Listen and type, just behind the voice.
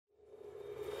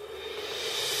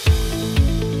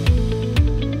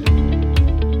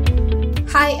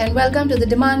Hi, and welcome to the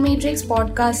Demand Matrix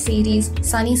podcast series,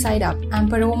 Sunny Side Up. I'm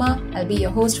Paroma. I'll be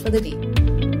your host for the day.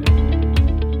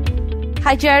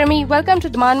 Hi, Jeremy. Welcome to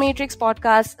Demand Matrix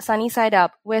podcast, Sunny Side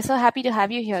Up. We're so happy to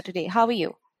have you here today. How are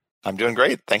you? I'm doing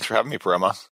great. Thanks for having me,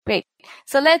 Paroma. Great.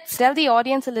 So let's tell the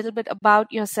audience a little bit about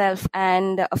yourself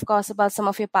and, of course, about some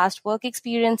of your past work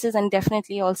experiences and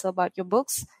definitely also about your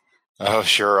books. Oh,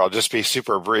 sure. I'll just be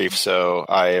super brief. So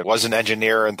I was an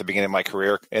engineer at the beginning of my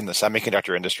career in the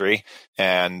semiconductor industry.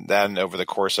 And then over the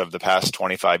course of the past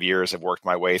 25 years, I've worked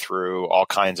my way through all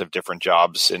kinds of different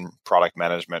jobs in product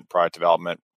management, product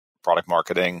development, product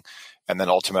marketing, and then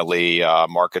ultimately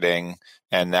marketing.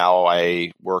 And now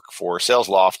I work for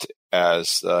SalesLoft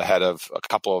as the head of a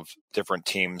couple of different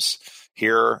teams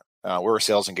here. We're a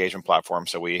sales engagement platform,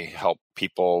 so we help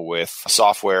people with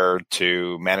software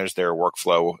to manage their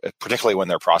workflow, particularly when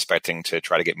they're prospecting to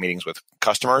try to get meetings with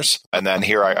customers. And then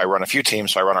here I run a few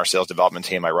teams. So I run our sales development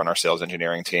team, I run our sales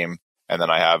engineering team, and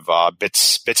then I have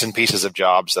bits and pieces of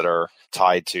jobs that are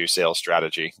tied to sales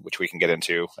strategy, which we can get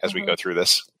into as we go through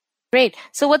this. Great.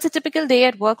 So what's a typical day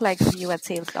at work like for you at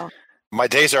SalesLoft? My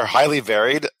days are highly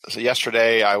varied. So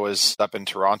yesterday I was up in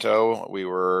Toronto. We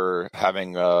were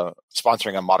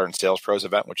sponsoring a Modern Sales Pros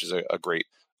event, which is a great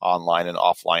online and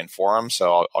offline forum.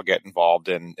 So I'll get involved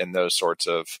in those sorts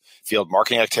of field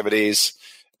marketing activities.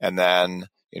 And then,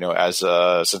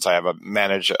 since I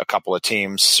manage a couple of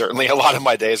teams, certainly a lot of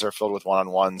my days are filled with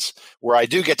one-on-ones where I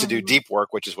do get to do deep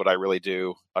work, which is what I really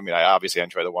do. I mean, I obviously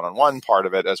enjoy the one-on-one part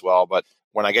of it as well, but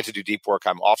when I get to do deep work,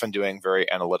 I'm often doing very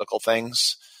analytical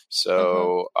things.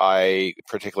 So I,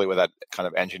 particularly with that kind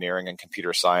of engineering and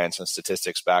computer science and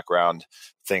statistics background,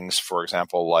 things, for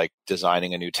example, like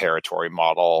designing a new territory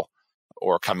model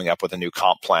or coming up with a new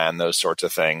comp plan, those sorts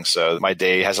of things. So my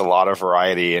day has a lot of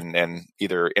variety in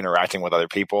either interacting with other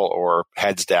people or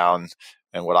heads down,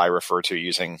 and what I refer to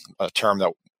using a term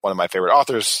that one of my favorite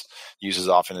authors uses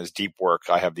often is deep work.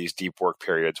 I have these deep work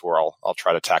periods where I'll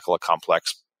try to tackle a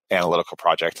complex analytical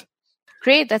project.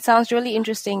 Great. That sounds really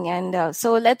interesting. And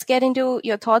so let's get into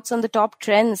your thoughts on the top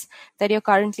trends that you're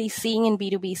currently seeing in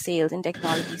B2B sales and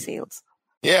technology sales.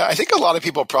 Yeah, I think a lot of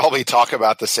people probably talk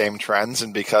about the same trends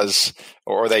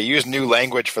or they use new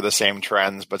language for the same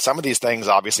trends, but some of these things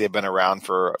obviously have been around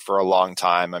for a long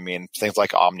time. I mean, things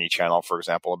like omni-channel, for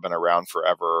example, have been around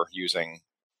forever, using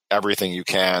everything you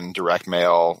can, direct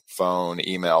mail, phone,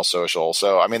 email, social.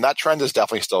 So, I mean, that trend is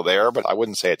definitely still there, but I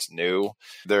wouldn't say it's new.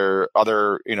 There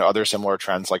are other similar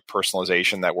trends like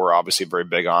personalization that we're obviously very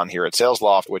big on here at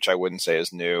SalesLoft, which I wouldn't say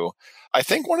is new. I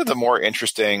think one of the more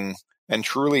interesting and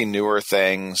truly newer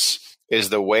things is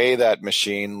the way that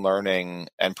machine learning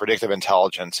and predictive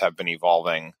intelligence have been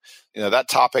evolving. That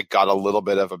topic got a little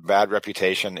bit of a bad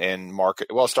reputation in market.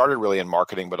 Well, it started really in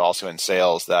marketing, but also in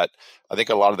sales, that I think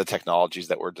a lot of the technologies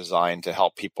that were designed to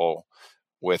help people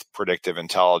with predictive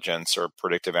intelligence or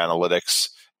predictive analytics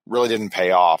really didn't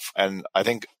pay off. And I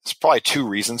think there's probably two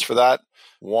reasons for that.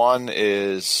 One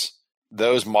is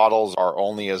those models are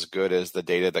only as good as the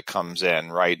data that comes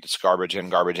in, right? It's garbage in,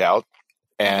 garbage out.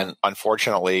 And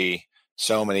unfortunately,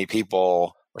 so many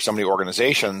people or so many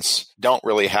organizations don't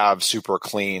really have super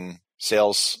clean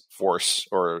Salesforce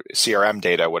or CRM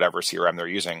data, whatever CRM they're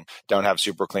using, don't have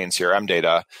super clean CRM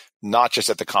data, not just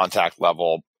at the contact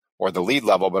level or the lead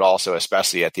level, but also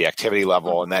especially at the activity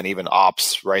level, and then even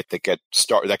ops, right, that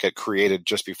get created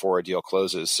just before a deal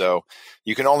closes. So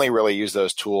you can only really use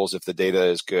those tools if the data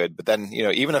is good. But then,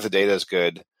 even if the data is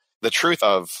good, the truth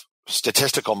of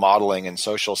statistical modeling and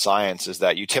social science is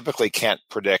that you typically can't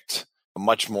predict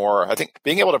much more. I think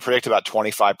being able to predict about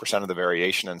 25% of the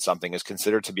variation in something is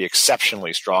considered to be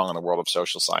exceptionally strong in the world of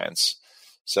social science.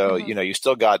 So, you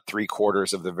still got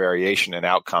 3/4 of the variation in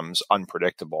outcomes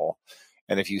unpredictable.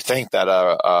 And if you think that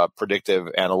a predictive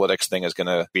analytics thing is going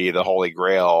to be the holy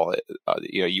grail,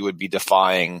 you would be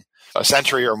defying a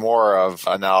century or more of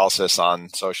analysis on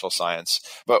social science.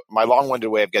 But my long-winded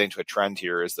way of getting to a trend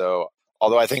here is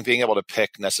although I think being able to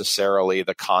pick necessarily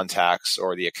the contacts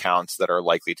or the accounts that are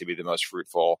likely to be the most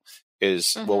fruitful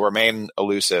will remain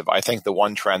elusive. I think the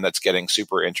one trend that's getting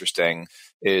super interesting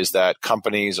is that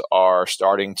companies are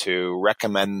starting to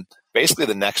recommend basically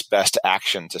the next best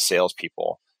action to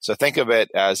salespeople. So think of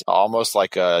it as almost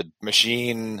like a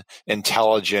machine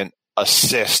intelligent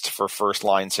assist for first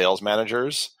line sales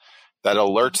managers that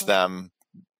alerts them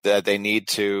that they need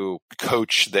to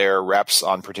coach their reps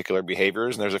on particular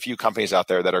behaviors. And there's a few companies out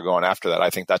there that are going after that. I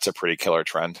think that's a pretty killer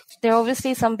trend. There are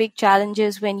obviously some big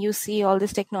challenges when you see all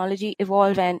this technology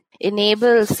evolve and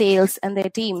enable sales and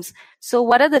their teams. So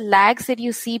what are the lags that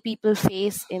you see people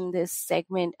face in this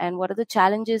segment? And what are the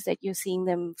challenges that you're seeing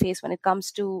them face when it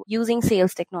comes to using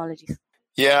sales technologies?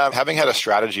 Yeah, having had a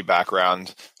strategy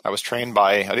background, I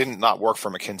did not work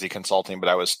for McKinsey Consulting, but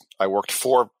I worked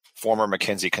for former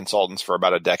McKinsey consultants for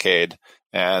about a decade.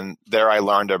 And there I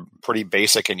learned a pretty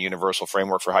basic and universal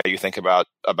framework for how you think about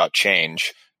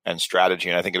change and strategy.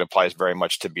 And I think it applies very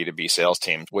much to B2B sales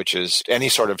teams, which is any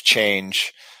sort of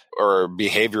change or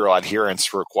behavioral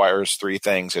adherence requires three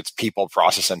things. It's people,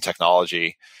 process, and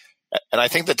technology. And I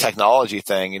think the technology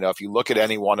thing, if you look at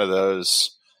any one of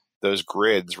those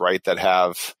grids, right, that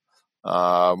have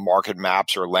market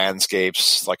maps or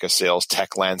landscapes, like a sales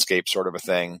tech landscape sort of a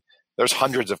thing, there's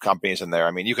hundreds of companies in there.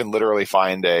 I mean, you can literally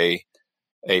find a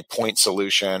point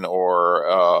solution or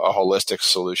a holistic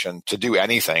solution to do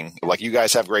anything. Like, you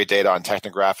guys have great data on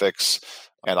technographics,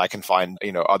 and I can find,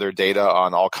 other data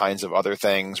on all kinds of other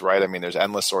things, right? I mean, there's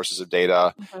endless sources of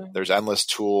data. Mm-hmm. There's endless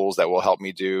tools that will help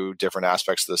me do different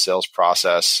aspects of the sales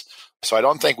process. So I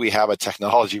don't think we have a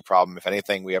technology problem. If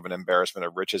anything, we have an embarrassment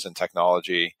of riches in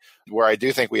technology. Where I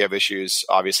do think we have issues,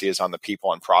 obviously, is on the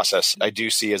people and process. I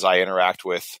do see, as I interact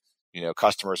with,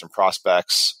 customers and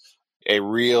prospects, a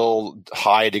real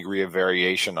high degree of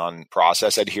variation on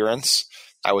process adherence.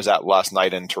 I was at last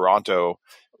night in Toronto.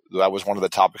 That was one of the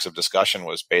topics of discussion,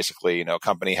 was basically, a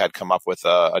company had come up with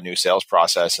a new sales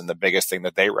process. And the biggest thing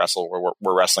that they were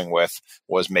wrestling with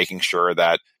was making sure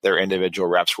that their individual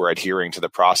reps were adhering to the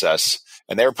process.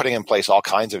 And they were putting in place all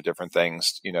kinds of different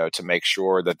things, to make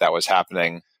sure that was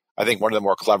happening. I think one of the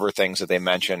more clever things that they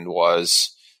mentioned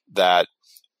was that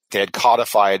they had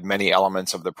codified many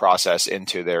elements of the process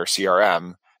into their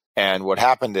CRM. And what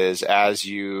happened is, as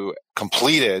you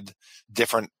completed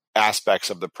different aspects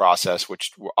of the process,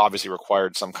 which obviously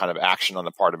required some kind of action on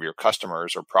the part of your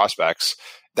customers or prospects,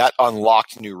 that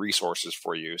unlocked new resources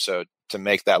for you. So to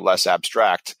make that less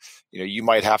abstract, you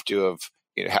might have to have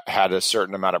had a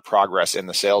certain amount of progress in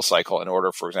the sales cycle in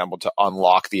order, for example, to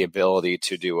unlock the ability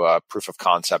to do a proof of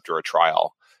concept or a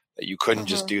trial. That you couldn't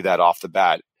just do that off the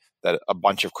bat, that a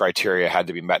bunch of criteria had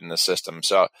to be met in the system.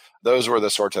 So those were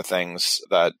the sorts of things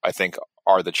that I think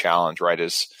are the challenge, right?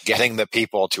 Is getting the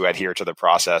people to adhere to the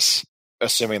process,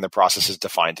 assuming the process is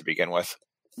defined to begin with.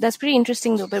 That's pretty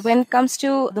interesting, though. But when it comes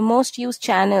to the most used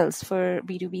channels for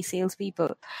B2B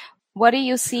salespeople, what are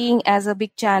you seeing as a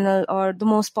big channel or the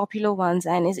most popular ones?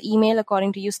 And is email,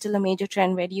 according to you, still a major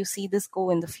trend? Where do you see this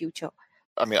go in the future?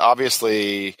 I mean,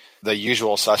 obviously, the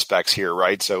usual suspects here,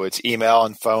 right? So it's email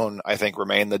and phone, I think,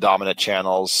 remain the dominant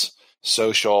channels.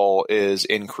 Social is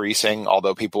increasing,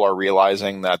 although people are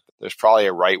realizing that there's probably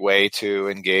a right way to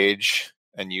engage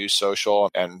and use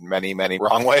social and many, many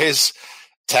wrong ways.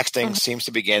 Texting seems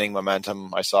to be gaining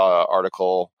momentum. I saw an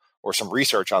article or some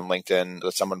research on LinkedIn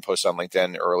that someone posted on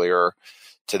LinkedIn earlier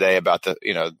today about the,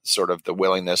 sort of the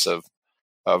willingness of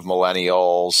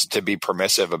millennials to be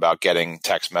permissive about getting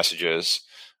text messages.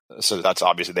 So that's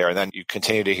obviously there. And then you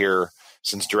continue to hear,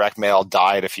 since direct mail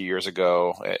died a few years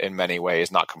ago in many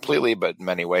ways, not completely, but in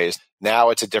many ways, now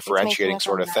it's a differentiating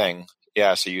sort of thing.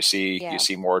 Yeah. So you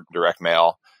see more direct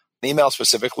mail. Email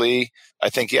specifically, I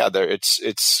think,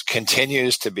 it's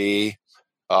continues to be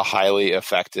a highly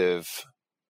effective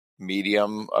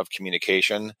medium of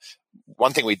communication.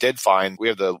 One thing we did find, we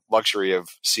have the luxury of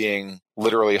seeing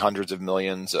literally hundreds of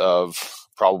millions of,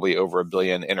 probably over 1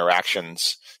 billion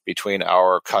interactions between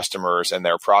our customers and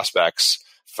their prospects,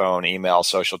 phone, email,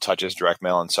 social touches, direct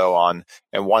mail, and so on.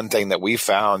 And one thing that we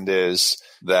found is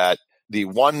that the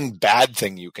one bad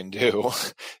thing you can do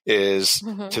is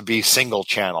to be single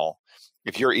channel.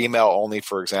 If you're email only,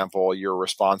 for example, your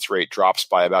response rate drops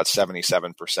by about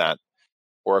 77%.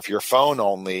 Or if you're phone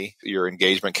only, your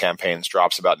engagement campaigns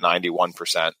drops about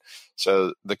 91%.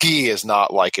 So the key is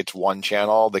not like it's one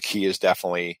channel. The key is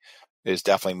definitely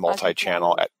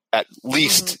multi-channel, at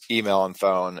least email and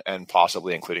phone, and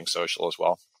possibly including social as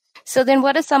well. So then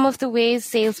what are some of the ways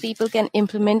salespeople can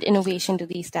implement innovation to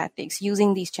these tactics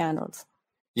using these channels?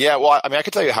 Yeah, well, I mean, I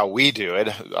can tell you how we do it.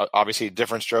 Obviously,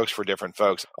 different strokes for different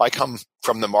folks. I come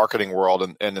from the marketing world,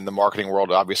 and in the marketing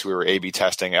world, obviously, we were A/B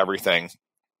testing everything.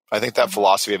 I think that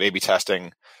philosophy of A/B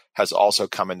testing has also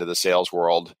come into the sales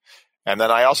world. And then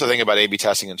I also think about A/B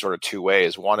testing in sort of two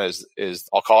ways. One is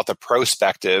I'll call it the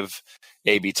prospective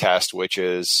A/B test, which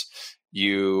is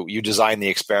you design the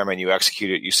experiment, you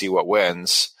execute it, you see what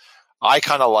wins. I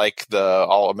kind of like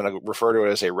I'm going to refer to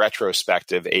it as a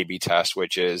retrospective A/B test,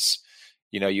 which is,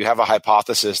 you have a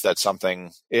hypothesis that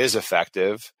something is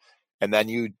effective, and then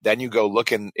you go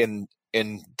look in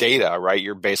data, right?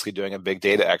 You're basically doing a big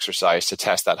data exercise to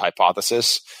test that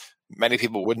hypothesis. Many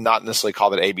people would not necessarily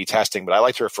call it A/B testing, but I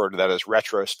like to refer to that as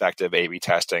retrospective A/B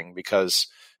testing because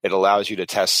it allows you to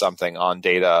test something on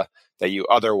data that you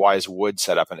otherwise would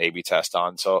set up an A/B test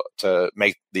on. So to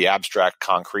make the abstract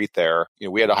concrete there,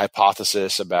 we had a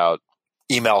hypothesis about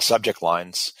email subject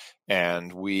lines,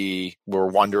 and we were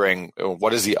wondering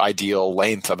what is the ideal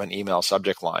length of an email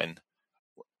subject line.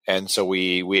 And so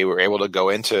we were able to go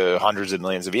into hundreds of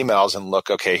millions of emails and look,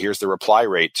 okay, here's the reply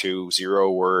rate to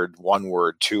 0-word,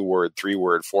 1-word, 2-word,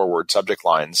 3-word, 4-word subject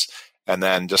lines, and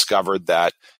then discovered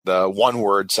that the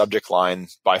 1-word subject line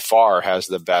by far has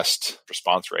the best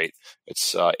response rate.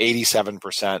 It's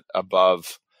 87%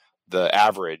 above the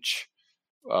average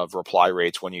of reply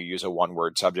rates when you use a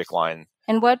 1-word subject line.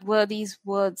 And what were these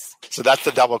words? So that's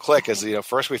the double click is,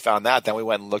 first we found that, then we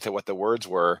went and looked at what the words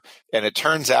were. And it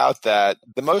turns out that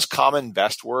the most common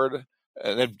best word,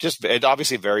 and it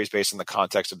obviously varies based on the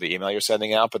context of the email you're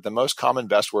sending out, but the most common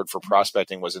best word for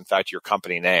prospecting was in fact your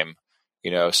company name.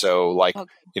 So like,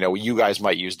 you guys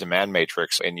might use Demand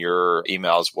Matrix in your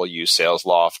emails. We'll use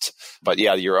SalesLoft, but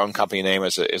yeah, your own company name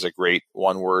is a great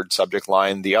 1-word subject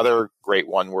line. The other great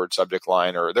 1-word subject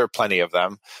line, or there are plenty of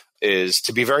them, is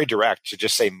to be very direct, to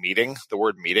just say meeting, the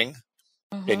word meeting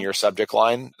in your subject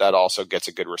line. That also gets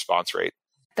a good response rate.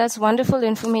 That's wonderful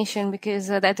information because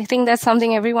I think that's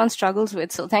something everyone struggles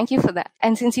with. So thank you for that.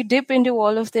 And since you dip into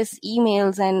all of this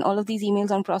emails and all of these emails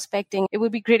on prospecting, it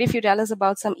would be great if you tell us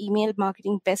about some email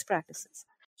marketing best practices.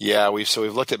 Yeah, we've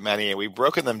looked at many, and we've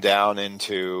broken them down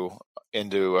into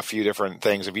a few different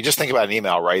things. If you just think about an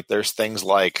email, right, there's things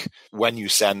like when you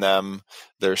send them,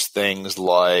 there's things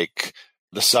like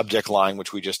the subject line,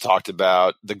 which we just talked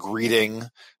about, the greeting,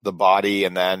 the body,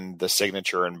 and then the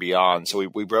signature and beyond. So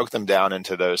we broke them down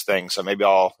into those things. So maybe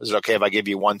is it okay if I give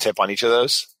you one tip on each of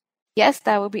those? Yes,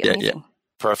 that would be amazing. Yeah.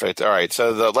 Perfect. All right.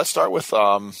 So let's start with,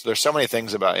 there's so many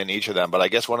things about in each of them, but I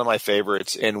guess one of my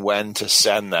favorites in when to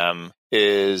send them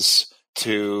is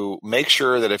to make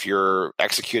sure that if you're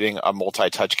executing a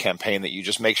multi-touch campaign, that you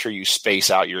just make sure you space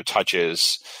out your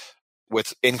touches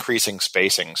with increasing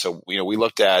spacing. So, we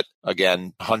looked at,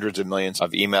 again, hundreds of millions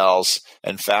of emails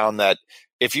and found that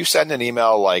if you send an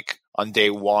email like on day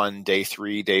 1, day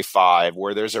 3, day 5,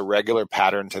 where there's a regular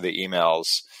pattern to the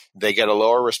emails, they get a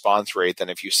lower response rate than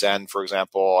if you send, for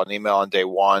example, an email on day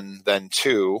 1, then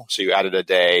 2, so you added a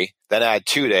day, then add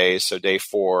 2 days, so day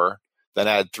 4, then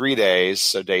add 3 days,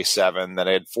 so day 7, then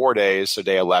add 4 days, so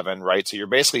day 11, right? So you're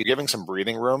basically giving some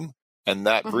breathing room. And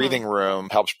that breathing room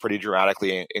helps pretty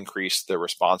dramatically increase the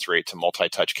response rate to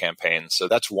multi-touch campaigns. So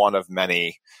that's one of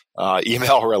many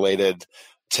email-related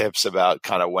tips about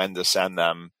kind of when to send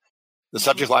them. The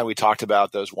subject line we talked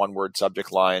about, those 1-word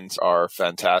subject lines are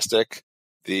fantastic.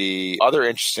 The other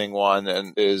interesting one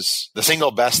is the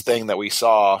single best thing that we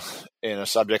saw in a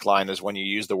subject line is when you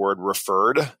use the word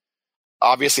referred.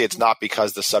 Obviously, it's not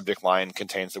because the subject line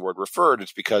contains the word referred.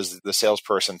 It's because the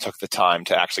salesperson took the time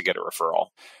to actually get a referral.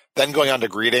 Then going on to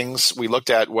greetings, we looked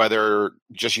at whether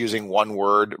just using 1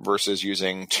 word versus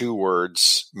using 2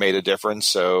 words made a difference.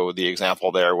 So the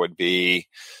example there would be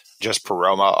just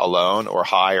Paroma alone, or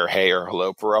hi or hey or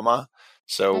hello Paroma.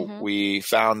 So we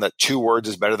found that 2 words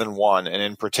is better than 1. And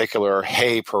in particular,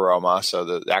 hey Paroma, so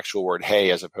the actual word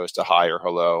hey as opposed to hi or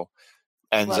hello,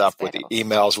 ends up with the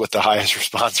emails with the highest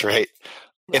response rate.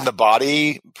 Wow. In the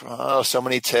body, so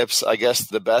many tips. I guess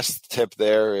the best tip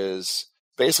there is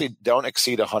basically don't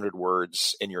exceed 100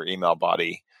 words in your email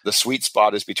body. The sweet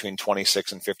spot is between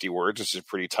 26 and 50 words, which is a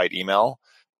pretty tight email.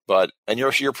 And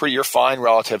you're fine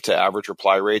relative to average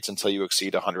reply rates until you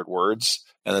exceed 100 words.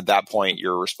 And at that point,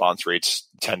 your response rates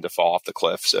tend to fall off the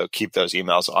cliff. So keep those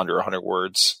emails under 100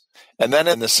 words. And then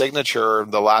in the signature,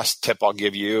 the last tip I'll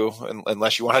give you,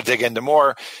 unless you want to dig into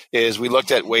more, is we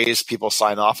looked at ways people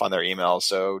sign off on their emails.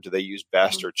 So do they use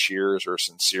best or cheers or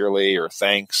sincerely or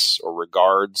thanks or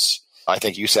regards? I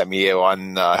think you sent me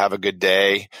one, have a good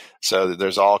day. So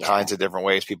there's all kinds of different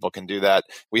ways people can do that.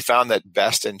 We found that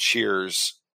best and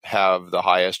cheers have the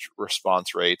highest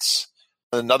response rates.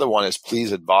 Another one is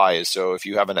please advise. So if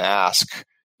you have an ask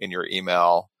in your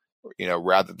email,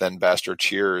 rather than best or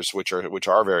cheers, which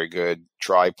are very good,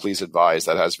 try please advise.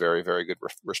 That has very, very good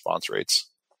response rates.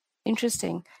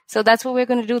 Interesting. So that's what we're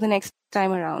going to do the next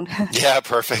time around. Yeah,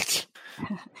 perfect.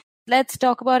 Let's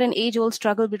talk about an age-old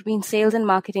struggle between sales and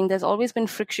marketing. There's always been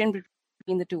friction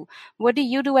between the two. What do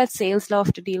you do at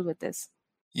SalesLoft to deal with this?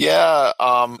 Yeah,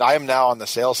 I am now on the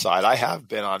sales side. I have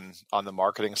been on the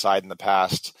marketing side in the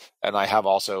past, and I have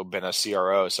also been a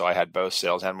CRO, so I had both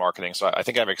sales and marketing. So I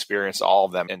think I've experienced all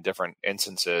of them in different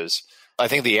instances. I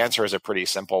think the answer is a pretty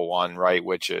simple one, right,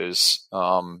 which is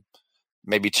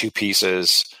maybe 2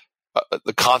 pieces.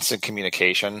 The constant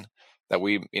communication that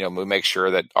we make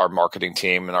sure that our marketing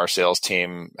team and our sales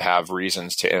team have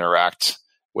reasons to interact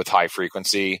with high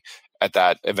frequency. at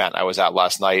that event I was at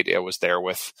last night. I was there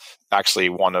with actually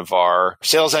one of our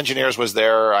sales engineers was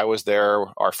there. I was there.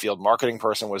 Our field marketing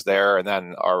person was there. And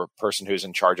then our person who's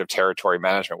in charge of territory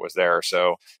management was there.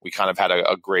 So we kind of had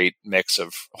a great mix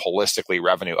of holistically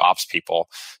revenue ops people.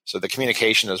 So the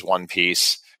communication is one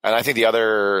piece. And I think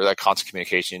that constant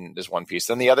communication is one piece.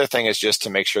 Then the other thing is just to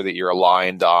make sure that you're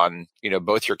aligned on,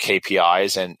 both your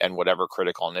KPIs and whatever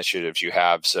critical initiatives you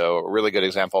have. So a really good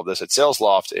example of this at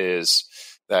SalesLoft is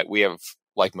that we have,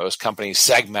 like most companies,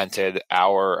 segmented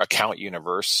our account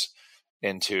universe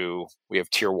into, we have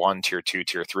tier 1, tier 2,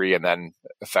 tier 3, and then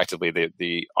effectively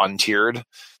the untiered.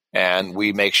 And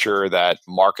we make sure that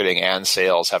marketing and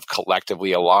sales have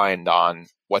collectively aligned on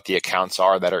what the accounts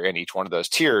are that are in each one of those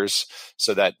tiers,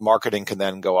 so that marketing can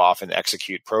then go off and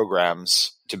execute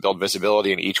programs to build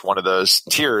visibility in each one of those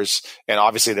tiers. And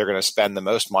obviously they're going to spend the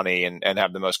most money and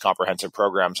have the most comprehensive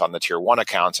programs on the tier 1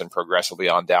 accounts and progressively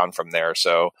on down from there.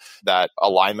 So that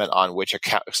alignment on which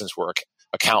account, since we're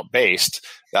account based,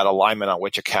 that alignment on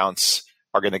which accounts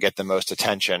are going to get the most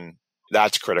attention,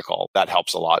 that's critical. That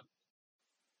helps a lot.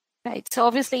 Right. So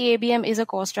obviously ABM is a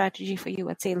core strategy for you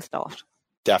at SalesLoft.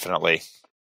 Definitely.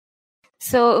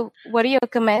 So what are your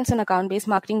comments on account-based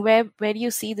marketing? Where do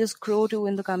you see this grow to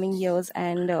in the coming years?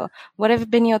 And what have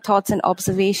been your thoughts and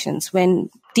observations when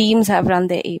teams have run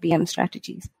their ABM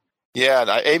strategies? Yeah,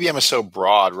 ABM is so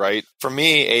broad, right? For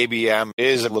me, ABM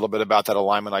is a little bit about that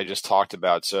alignment I just talked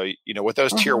about. So, with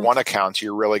those tier 1 accounts,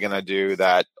 you're really going to do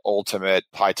that ultimate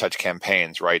high-touch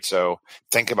campaigns, right? So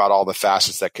think about all the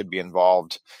facets that could be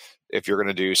involved. If you're going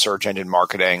to do search engine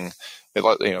marketing,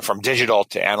 from digital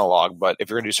to analog, but if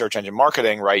you're going to do search engine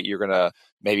marketing, right, you're going to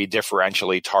maybe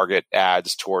differentially target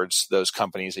ads towards those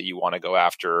companies that you want to go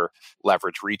after,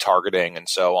 leverage retargeting and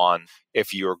so on.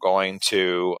 If you're going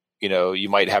to, you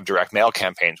might have direct mail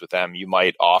campaigns with them. You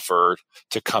might offer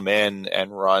to come in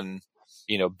and run,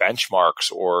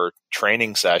 benchmarks or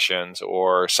training sessions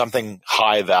or something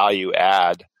high value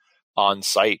ad on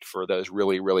site for those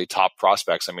really, really top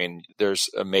prospects. I mean, there's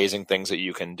amazing things that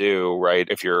you can do, right?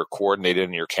 If you're coordinated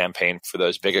in your campaign for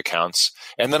those big accounts.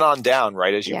 And then on down,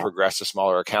 right? As you progress to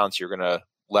smaller accounts, you're going to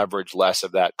leverage less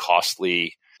of that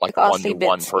costly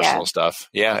one-to-one personal stuff.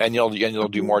 Yeah. And you'll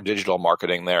do more digital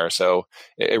marketing there. So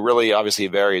it really obviously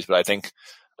varies, but I think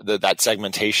that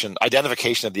segmentation,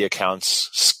 identification of the accounts,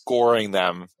 scoring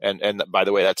them. And by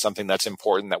the way, that's something that's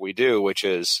important that we do, which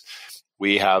is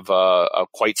we have a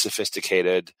quite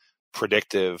sophisticated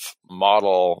predictive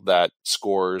model that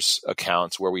scores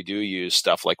accounts where we do use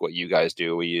stuff like what you guys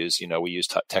do. We use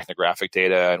technographic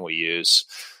data, and we use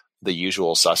the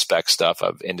usual suspect stuff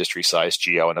of industry size,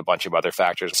 geo, and a bunch of other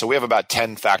factors. So we have about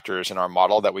 10 factors in our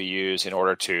model that we use in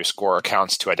order to score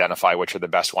accounts to identify which are the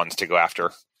best ones to go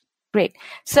after. Great.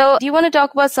 So do you want to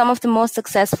talk about some of the most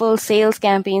successful sales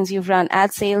campaigns you've run at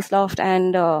SalesLoft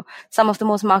and some of the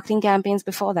most marketing campaigns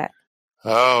before that?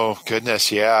 Oh,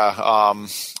 goodness. Yeah.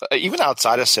 Even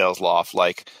outside of SalesLoft,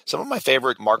 like some of my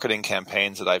favorite marketing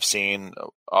campaigns that I've seen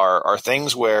are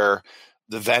things where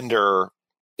the vendor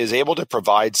is able to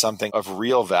provide something of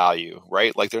real value,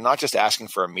 right? Like they're not just asking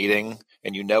for a meeting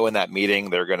and in that meeting,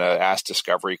 they're going to ask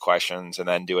discovery questions and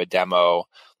then do a demo,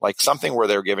 like something where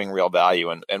they're giving real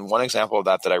value. And one example of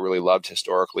that I really loved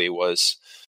historically was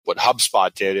what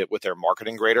HubSpot did with their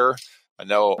marketing grader. I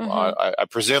know, I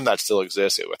presume that still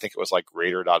exists. I think it was like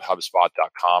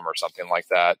grader.hubspot.com or something like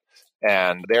that.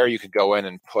 And there you could go in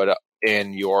and put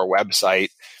in your website,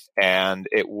 and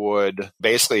it would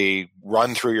basically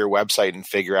run through your website and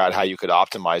figure out how you could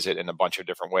optimize it in a bunch of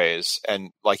different ways. And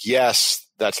yes,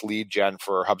 that's lead gen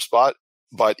for HubSpot.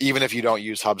 But even if you don't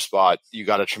use HubSpot, you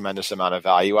got a tremendous amount of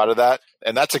value out of that.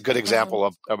 And that's a good example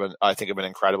of an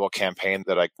incredible campaign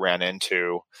that I ran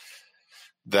into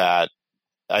that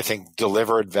I think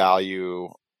delivered value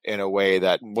in a way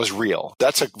that was real.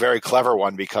 That's a very clever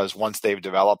one because once they've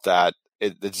developed that,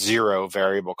 it's zero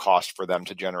variable cost for them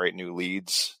to generate new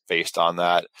leads based on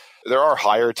that. There are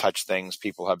higher touch things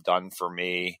people have done for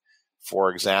me. For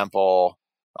example,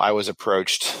 I was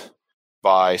approached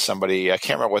by somebody, I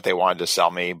can't remember what they wanted to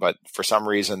sell me, but for some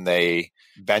reason they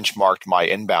benchmarked my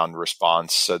inbound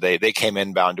response. So they came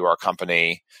inbound to our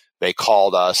company. They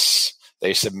called us.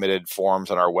 They submitted forms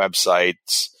on our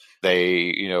websites.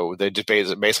 They did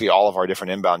basically all of our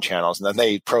different inbound channels. And then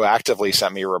they proactively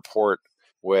sent me a report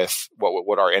with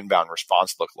what our inbound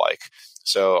response looked like.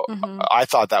 So I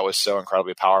thought that was so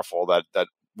incredibly powerful that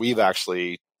we've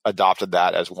actually adopted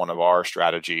that as one of our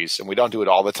strategies. And we don't do it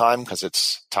all the time because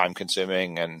it's time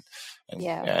consuming and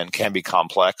can be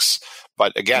complex.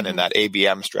 But again, in that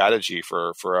ABM strategy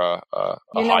for a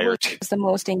higher is the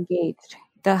most engaged,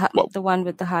 the one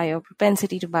with the higher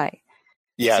propensity to buy.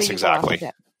 Yes, So exactly.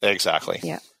 Exactly.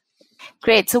 Yeah.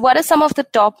 Great. So what are some of the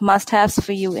top must-haves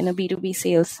for you in a B2B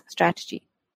sales strategy?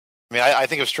 I mean, I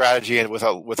think of strategy with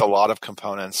a lot of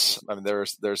components. I mean,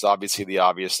 there's obviously the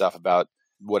obvious stuff about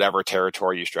whatever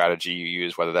territory strategy you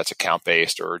use, whether that's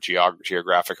account-based or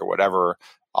geographic or whatever.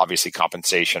 Obviously,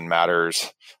 compensation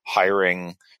matters.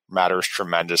 Hiring matters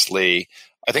tremendously.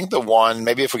 I think the one,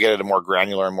 maybe if we get at a more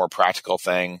granular and more practical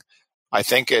thing, I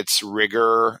think it's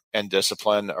rigor and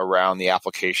discipline around the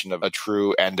application of a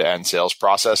true end-to-end sales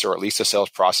process, or at least a sales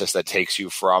process that takes you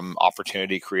from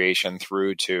opportunity creation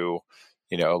through to,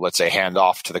 let's say,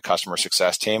 handoff to the customer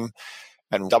success team.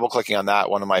 And double clicking on that,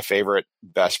 one of my favorite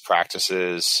best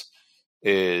practices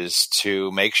is to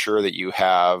make sure that you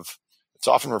have, it's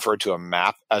often referred to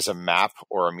as a map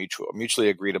or a mutually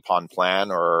agreed upon plan,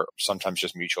 or sometimes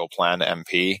just mutual plan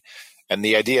MP. And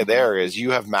the idea there is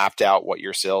you have mapped out what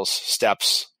your sales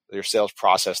steps, your sales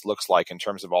process looks like in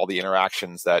terms of all the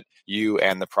interactions that you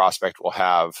and the prospect will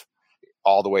have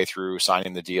all the way through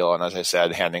signing the deal. And as I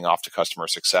said, handing off to customer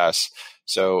success.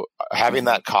 So having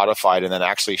that codified and then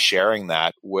actually sharing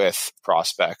that with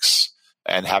prospects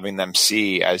and having them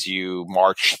see as you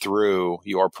march through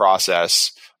your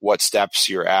process what steps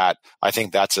you're at, I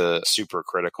think that's a super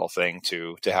critical thing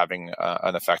to having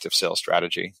an effective sales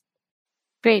strategy.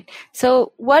 Great.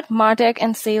 So what MarTech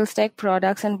and sales tech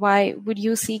products and why would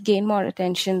you see gain more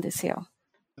attention this year?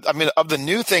 I mean, of the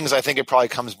new things, I think it probably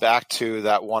comes back to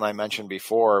that one I mentioned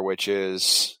before, which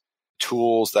is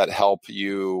tools that help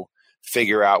you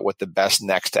figure out what the best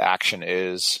next action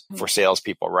is for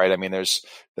salespeople, right? I mean,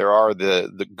 there are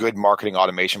the good marketing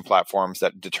automation platforms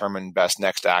that determine best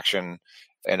next action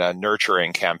in a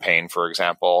nurturing campaign, for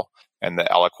example, and the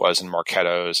Eloqua and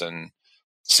Marketos and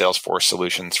Salesforce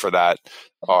solutions for that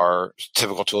are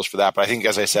typical tools for that. But I think,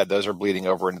 as I said, those are bleeding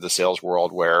over into the sales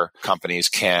world where companies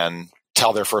can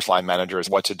tell their first line managers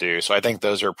what to do. So I think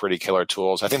those are pretty killer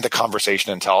tools. I think the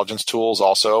conversation intelligence tools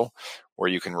also, where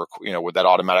you can, would that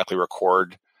automatically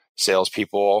record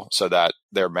salespeople so that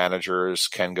their managers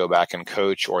can go back and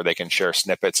coach, or they can share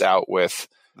snippets out with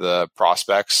the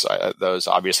prospects. Those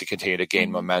obviously continue to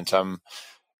gain momentum.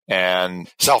 And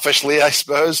selfishly, I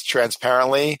suppose,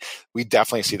 transparently, we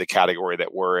definitely see the category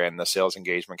that we're in, the sales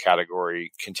engagement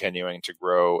category, continuing to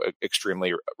grow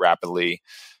extremely rapidly.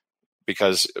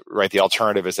 Because, right, the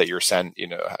alternative is that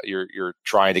you're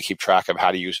trying to keep track of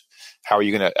how are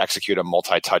you going to execute a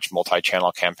multi-touch,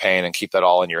 multi-channel campaign and keep that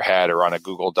all in your head or on a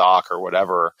Google Doc or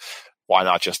whatever. Why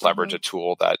not just leverage a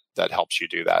tool that helps you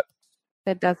do that?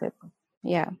 That does it.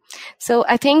 Yeah. So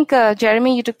I think,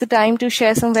 Jeremy, you took the time to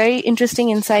share some very interesting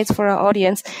insights for our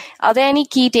audience. Are there any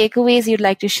key takeaways you'd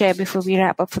like to share before we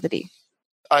wrap up for the day?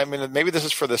 I mean, maybe this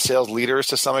is for the sales leaders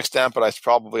to some extent, but it's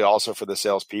probably also for the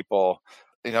salespeople.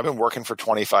 I've been working for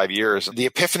 25 years. The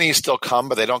epiphanies still come,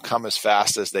 but they don't come as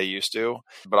fast as they used to.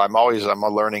 But I'm a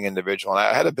learning individual. And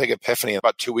I had a big epiphany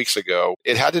about 2 weeks ago.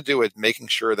 It had to do with making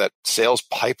sure that sales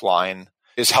pipeline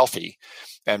is healthy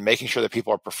and making sure that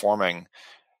people are performing.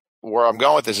 Where I'm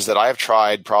going with this is that I have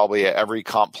tried probably every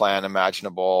comp plan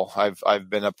imaginable. I've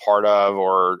been a part of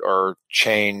or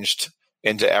changed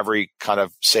into every kind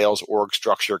of sales org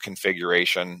structure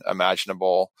configuration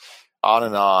imaginable, on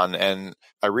and on. And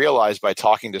I realized by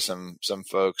talking to some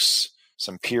folks,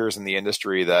 some peers in the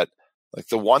industry, that like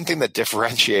the one thing that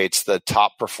differentiates the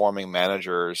top performing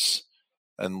managers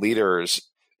and leaders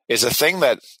is a thing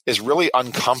that is really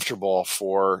uncomfortable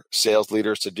for sales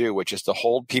leaders to do, which is to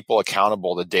hold people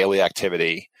accountable to daily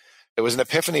activity. It was an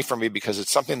epiphany for me because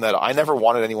it's something that I never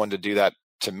wanted anyone to do that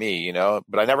to me,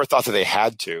 but I never thought that they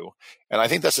had to. And I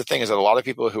think that's the thing, is that a lot of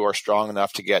people who are strong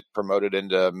enough to get promoted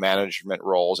into management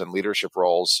roles and leadership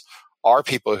roles are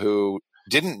people who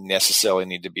didn't necessarily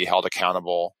need to be held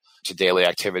accountable to daily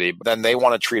activity, but then they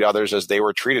want to treat others as they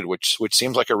were treated, which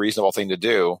seems like a reasonable thing to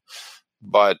do.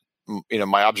 But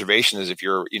my observation is if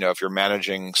you're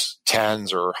managing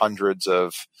tens or hundreds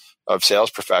of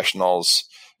sales professionals,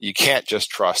 you can't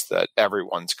just trust that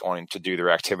everyone's going to do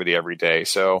their activity every day.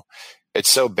 So it's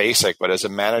so basic, but as a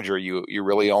manager, you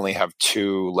really only have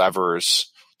two levers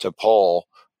to pull.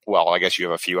 Well, I guess you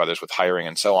have a few others with hiring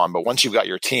and so on. But once you've got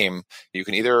your team, you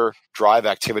can either drive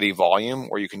activity volume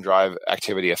or you can drive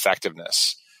activity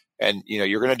effectiveness. And,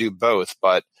 you're going to do both,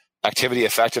 but activity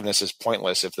effectiveness is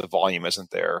pointless if the volume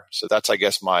isn't there. So that's, I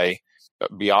guess,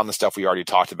 beyond the stuff we already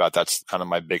talked about, that's kind of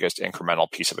my biggest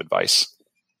incremental piece of advice.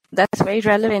 That's very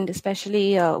relevant,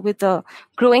 especially with a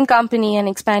growing company and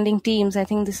expanding teams. I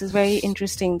think this is very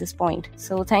interesting, this point.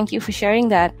 So thank you for sharing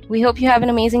that. We hope you have an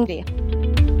amazing day.